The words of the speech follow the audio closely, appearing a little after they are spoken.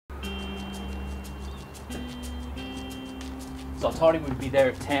So I told him we'd be there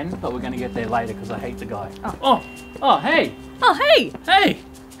at 10, but we're going to get there later because I hate the guy. Oh, hey. Oh, hey. Hey.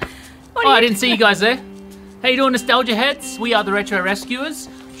 I didn't see you guys there. How you doing, Nostalgia Heads? We are the Retro Rescuers.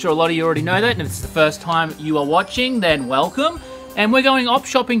 I'm sure a lot of you already know that, and if it's the first time you are watching, then welcome. And we're going op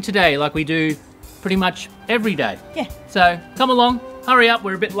shopping today like we do pretty much every day. Yeah. So come along, hurry up,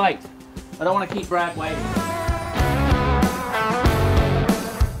 we're a bit late. I don't want to keep Brad waiting.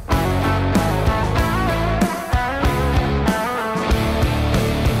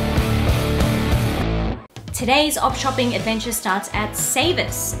 Today's op shopping adventure starts at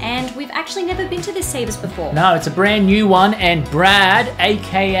Savers, and we've actually never been to this Savers before. No, it's a brand new one, and Brad,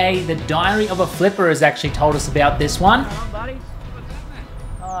 aka the Diary of a Flipper, has actually told us about this one. Come on, buddy.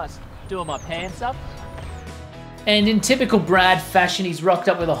 Oh, it's doing my pants up. And in typical Brad fashion, he's rocked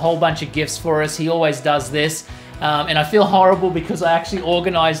up with a whole bunch of gifts for us. He always does this. And I feel horrible because I actually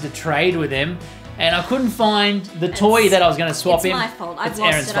organised a trade with him, and I couldn't find the toy that I was going to swap in. It's my fault. I've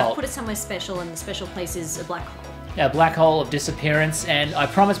lost it. I've put it somewhere special, and the special place is a black hole. Yeah, black hole of disappearance. And I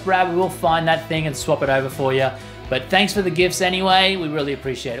promise, Brad, we will find that thing and swap it over for you. But thanks for the gifts anyway. We really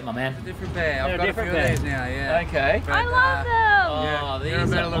appreciate it, my man. Different pair. I've got a few of these now, yeah. Okay. I love them. Oh, yeah,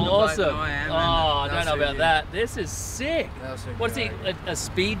 these are awesome. I don't know about you. that. This is sick. What's it? A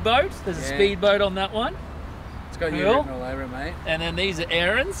speedboat? There's a speedboat on that one. It's got you written all over it, mate. And then these are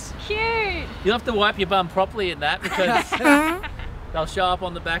Aaron's. Cute. You'll have to wipe your bum properly in that because they'll show up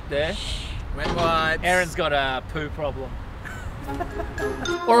on the back there. Wet wipes. Aaron's got a poo problem.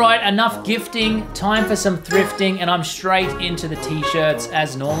 All right, enough gifting. Time for some thrifting, and I'm straight into the t-shirts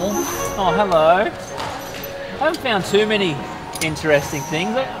as normal. Oh, hello. I haven't found too many interesting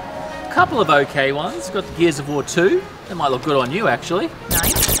things. A couple of okay ones. Got the Gears of War 2. That might look good on you, actually.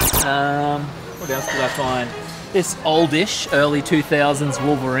 Nice. What else did I find? This oldish, early 2000s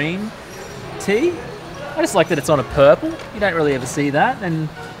Wolverine tee. I just like that it's on a purple. You don't really ever see that, and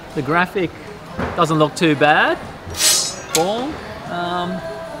the graphic doesn't look too bad. Ball,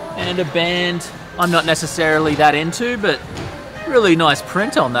 and a band I'm not necessarily that into, but really nice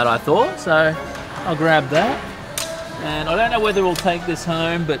print on that, I thought, so I'll grab that. And I don't know whether we'll take this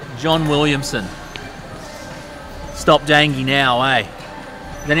home, but John Williamson. Stop Jangy now, eh?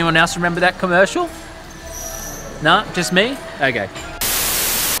 Does anyone else remember that commercial? No, just me? Okay.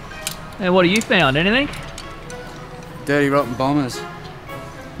 And what have you found? Anything? Dirty Rotten Bombers.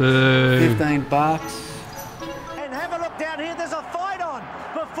 Boo. $15. And have a look down here, there's a fight on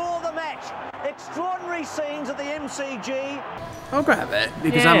before the match. Extraordinary scenes at the MCG. I'll grab it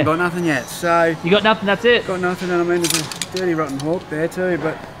because I haven't got nothing yet. So You got nothing, that's it? got nothing, and I mean there's a Dirty Rotten Hawk there too,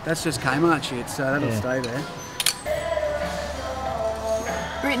 but that's just Kmart shit, so that'll stay there.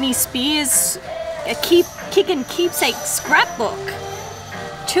 Britney Spears, a kickin' keepsake scrapbook.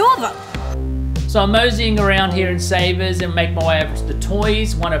 2 of them. So I'm moseying around here in Savers and make my way over to the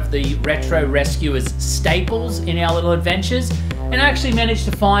toys, one of the Retro Rescuers staples in our little adventures. And I actually managed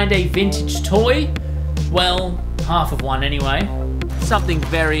to find a vintage toy. Well, half of one anyway. Something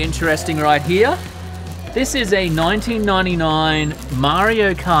very interesting right here. This is a 1999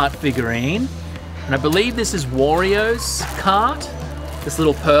 Mario Kart figurine. And I believe this is Wario's kart. This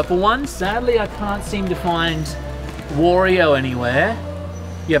little purple one. Sadly, I can't seem to find Wario anywhere.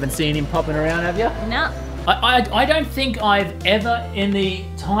 You haven't seen him popping around, have you? No. I don't think I've ever, in the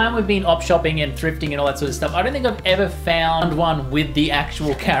time we've been op shopping and thrifting and all that sort of stuff, I don't think I've ever found one with the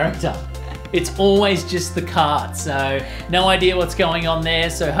actual character. It's always just the cart, so no idea what's going on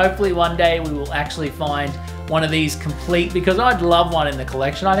there. So hopefully one day we will actually find one of these complete, because I'd love one in the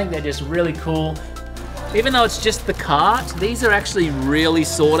collection. I think they're just really cool. Even though it's just the cart, these are actually really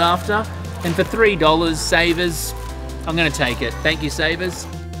sought after. And for $3, Savers, I'm gonna take it. Thank you, Savers.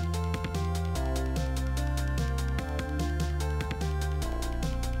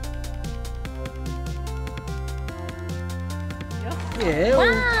 Yeah.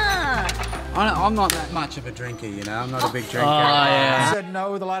 Wow. I'm not that much of a drinker, you know. I'm not a big drinker. Oh, yeah. Said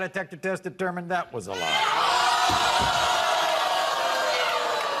no, the lie detector test determined that was a lie.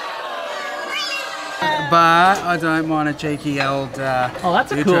 But I don't mind a cheeky old. Oh,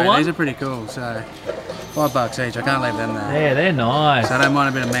 that's a beer cool tray. one. These are pretty cool. So $5 each. I can't leave them there. Yeah, they're nice. So I don't mind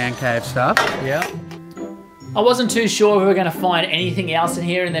a bit of man cave stuff. Yeah. I wasn't too sure if we were going to find anything else in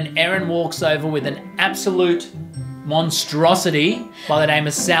here, and then Erin walks over with an absolute monstrosity by the name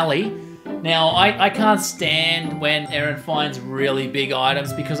of Sally. Now, I can't stand when Erin finds really big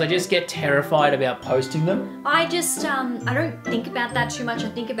items because I just get terrified about posting them. I just, I don't think about that too much. I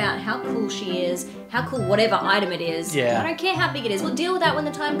think about how cool she is, how cool whatever item it is. Yeah. I don't care how big it is. We'll deal with that when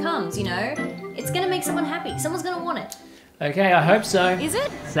the time comes, you know? It's gonna make someone happy. Someone's gonna want it. Okay, I hope so. Is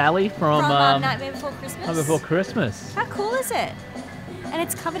it? Sally from Nightmare Before Christmas? Nightmare Before Christmas. How cool is it? And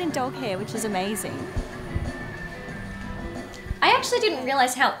it's covered in dog hair, which is amazing. I actually didn't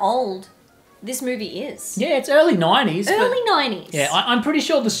realise how old this movie is. Yeah, it's early 90s. Early 90s. Yeah, I'm pretty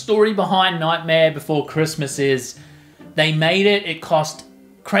sure the story behind Nightmare Before Christmas is they made it, it cost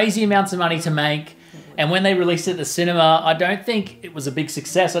crazy amounts of money to make, and when they released it at the cinema, I don't think it was a big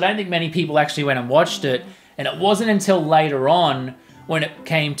success. I don't think many people actually went and watched it, and it wasn't until later on when it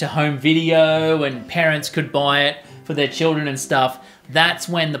came to home video and parents could buy it for their children and stuff, that's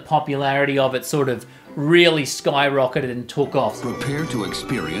when the popularity of it sort of really skyrocketed and took off. Prepare to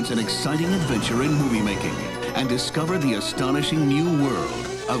experience an exciting adventure in movie making and discover the astonishing new world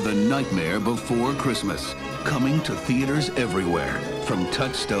of The Nightmare Before Christmas. Coming to theaters everywhere from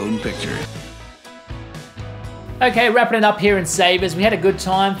Touchstone Pictures. Okay, wrapping it up here in Savers. We had a good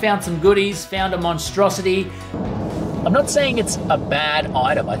time, found some goodies, found a monstrosity. I'm not saying it's a bad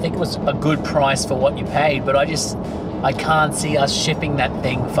item. I think it was a good price for what you paid, but I can't see us shipping that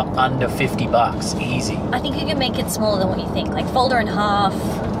thing for under 50 bucks, easy. I think you can make it smaller than what you think. Like fold her in half,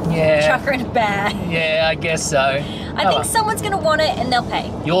 Yeah. chuck her in a bag. Yeah, I guess so. I think someone's going to want it and they'll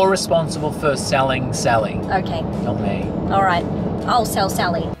pay. You're responsible for selling Sally, Okay. not me. All right. I'll sell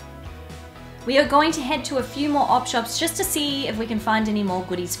Sally. We are going to head to a few more op shops just to see if we can find any more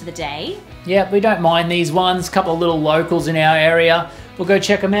goodies for the day. Yeah, we don't mind these ones. A couple of little locals in our area. We'll go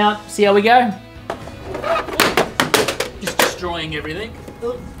check them out, see how we go. Just destroying everything.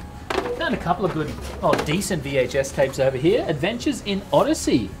 Found a couple of good, decent VHS tapes over here. Adventures in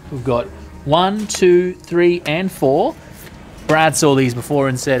Odyssey. We've got 1, 2, 3, and 4. Brad saw these before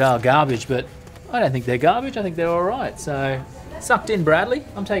and said, oh, garbage, but I don't think they're garbage. I think they're all right. So, sucked in, Bradley.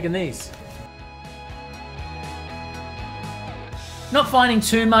 I'm taking these. Not finding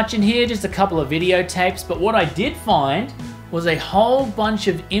too much in here, just a couple of videotapes, but what I did find was a whole bunch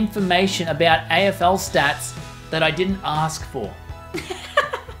of information about AFL stats that I didn't ask for.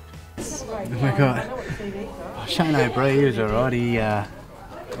 Oh my god. Shane O'Brien was alright.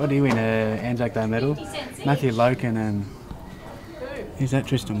 What did he win? Anzac Day medal? Matthew Loken and who's that?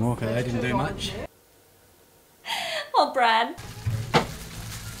 Tristan Walker. They didn't do much. Oh, Brad.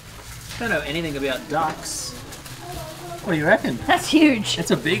 Don't know anything about ducks. What do you reckon? That's huge.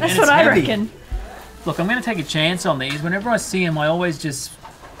 It's a big That's and what it's I heavy. reckon. Look, I'm going to take a chance on these. Whenever I see them, I always just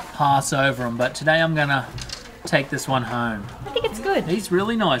pass over them. But today I'm going to take this one home. I think it's good. He's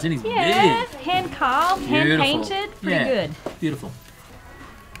really nice and he's Yeah, big. hand carved, hand Beautiful. painted, pretty Yeah, good. Beautiful.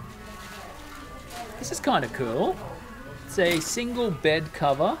 This is kind of cool. It's a single bed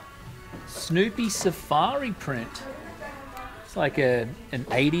cover, Snoopy Safari print. It's like an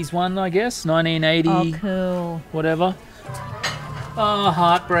 80s one, I guess, 1980, cool. whatever. Oh,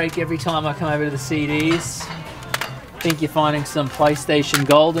 heartbreak every time I come over to the CDs. Think you're finding some PlayStation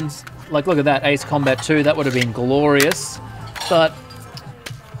Gold, and like, look at that, Ace Combat 2, that would have been glorious, but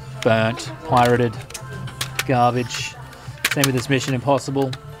burnt, pirated, garbage. Same with this Mission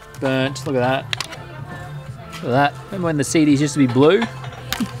Impossible, burnt, look at that. Look at that. Remember when the CDs used to be blue?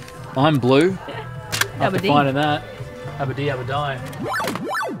 I'm blue. After finding that, abba-dee, abba-die.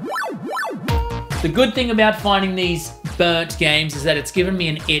 The good thing about finding these burnt games is that it's given me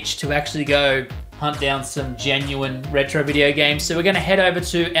an itch to actually go hunt down some genuine retro video games. So we're going to head over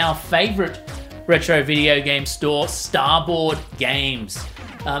to our favorite retro video game store, Starboard Games.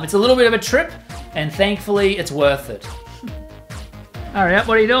 It's a little bit of a trip, and thankfully it's worth it. Hurry up,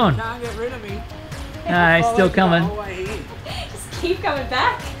 what are you doing? Can't get rid of me. No, he's still coming. Just keep coming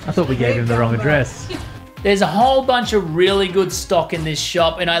back. I thought we gave him the wrong address. There's a whole bunch of really good stock in this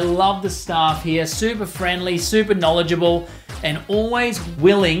shop, and I love the staff here. Super friendly, super knowledgeable, and always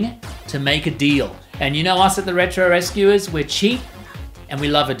willing to make a deal. And you know us at the Retro Rescuers, we're cheap and we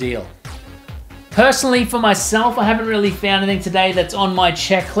love a deal. Personally, for myself, I haven't really found anything today that's on my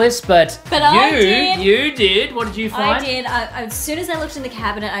checklist, but you did. What did you find? I did. As soon as I looked in the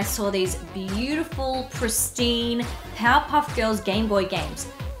cabinet, I saw these beautiful, pristine Powerpuff Girls Game Boy games.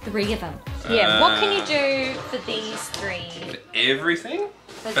 3 of them. Yeah, what can you do for these 3? Everything?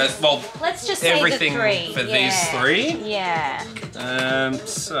 Well, let's just say everything the 3. for these 3? Yeah.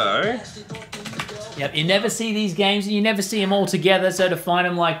 So... Yep, you never see these games and you never see them all together, so to find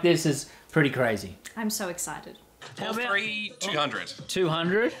them like this is pretty crazy. I'm so excited. All 3, 200.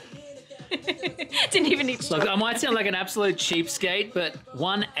 200? Didn't even need to Look, I might sound like an absolute cheapskate, but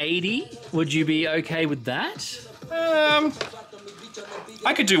 180, would you be okay with that?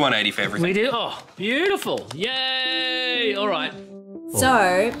 I could do 180 for everything. We do? Oh, beautiful. Yay! All right.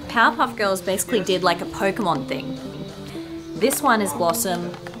 So, Powerpuff Girls basically did like a Pokemon thing. This one is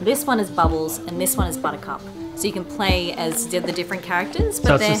Blossom, this one is Bubbles, and this one is Buttercup. so you can play as the different characters. But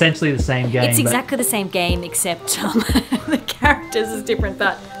So it's essentially the same game. it's but- exactly the same game, except the characters is different.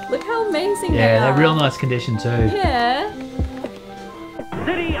 But look how amazing they Yeah, are. they're real nice condition too. Yeah.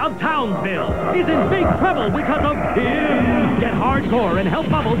 City of Townsville is in big trouble because of him. Get hardcore and help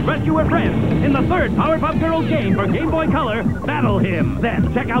Bubbles rescue her friends in the third Powerpuff Girls game for Game Boy Color, Battle Him.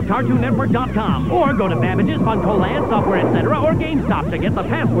 Then check out CartoonNetwork.com or go to Babbage's, Funko Land, Software, etc. or GameStop to get the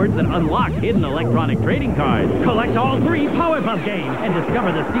passwords that unlock hidden electronic trading cards. Collect all 3 Powerpuff games and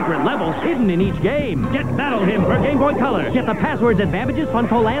discover the secret levels hidden in each game. Get Battle Him for Game Boy Color. Get the passwords at Babbage's,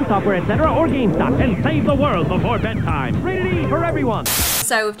 Funko Land, Software, etc. or GameStop and save the world before bedtime. Rated E for everyone.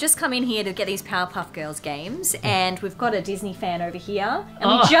 So we've just come in here to get these Powerpuff Girls games, and we've got a Disney fan over here, and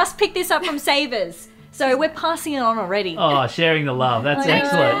Oh. we just picked this up from Savers. So we're passing it on already. Oh, sharing the love. That's I know.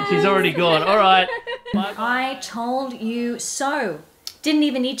 excellent. She's already gone. All right. I told you so. Didn't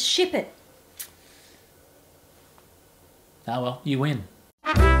even need to ship it. Ah, well, you win.